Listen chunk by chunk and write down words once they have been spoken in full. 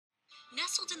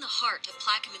Nestled in the heart of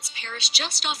Plaquemines Parish,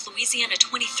 just off Louisiana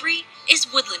 23,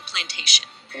 is Woodland Plantation.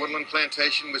 Woodland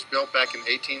Plantation was built back in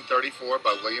 1834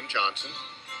 by William Johnson,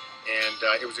 and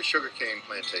it was a sugarcane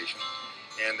plantation.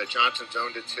 And the Johnsons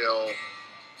owned it till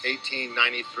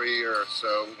 1893 or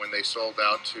so, when they sold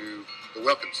out to the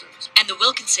Wilkinsons. And the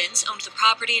Wilkinsons owned the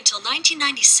property until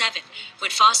 1997,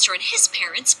 when Foster and his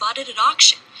parents bought it at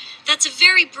auction. That's a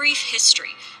very brief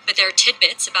history, but there are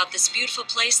tidbits about this beautiful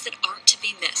place that aren't to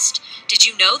be missed. Did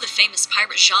you know the famous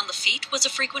pirate Jean Lafitte was a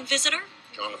frequent visitor?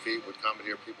 Jean Lafitte would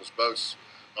commandeer people's boats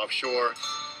offshore,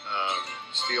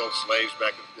 steal slaves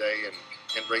back in the day,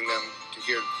 and bring them to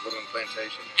here at Woodland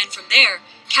Plantation. And from there,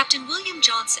 Captain William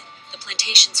Johnson, the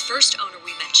plantation's first owner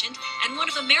we mentioned, and one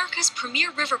of America's premier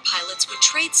river pilots, would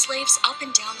trade slaves up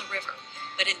and down the river.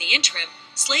 But in the interim,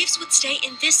 slaves would stay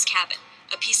in this cabin,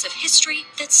 a piece of history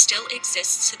that still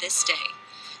exists to this day.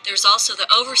 There's also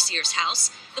the overseer's house,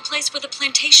 the place where the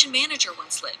plantation manager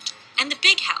once lived, and the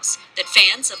big house that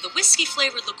fans of the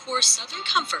whiskey-flavored liqueur Southern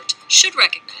Comfort should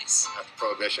recognize. After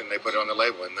Prohibition, they put it on the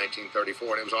label in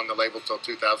 1934, and it was on the label till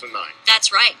 2009.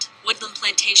 That's right. Woodland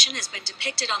Plantation has been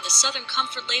depicted on the Southern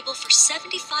Comfort label for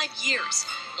 75 years,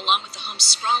 along with the home's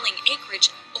sprawling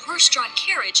acreage, a horse-drawn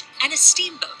carriage, and a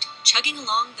steamboat chugging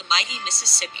along the mighty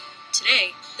Mississippi.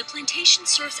 Today, the plantation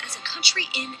serves as a country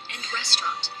inn and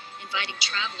restaurant, inviting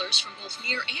travelers from both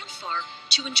near and far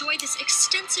to enjoy this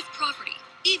extensive property,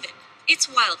 even its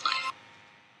wildlife.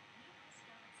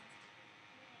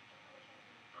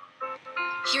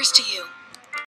 Here's to you.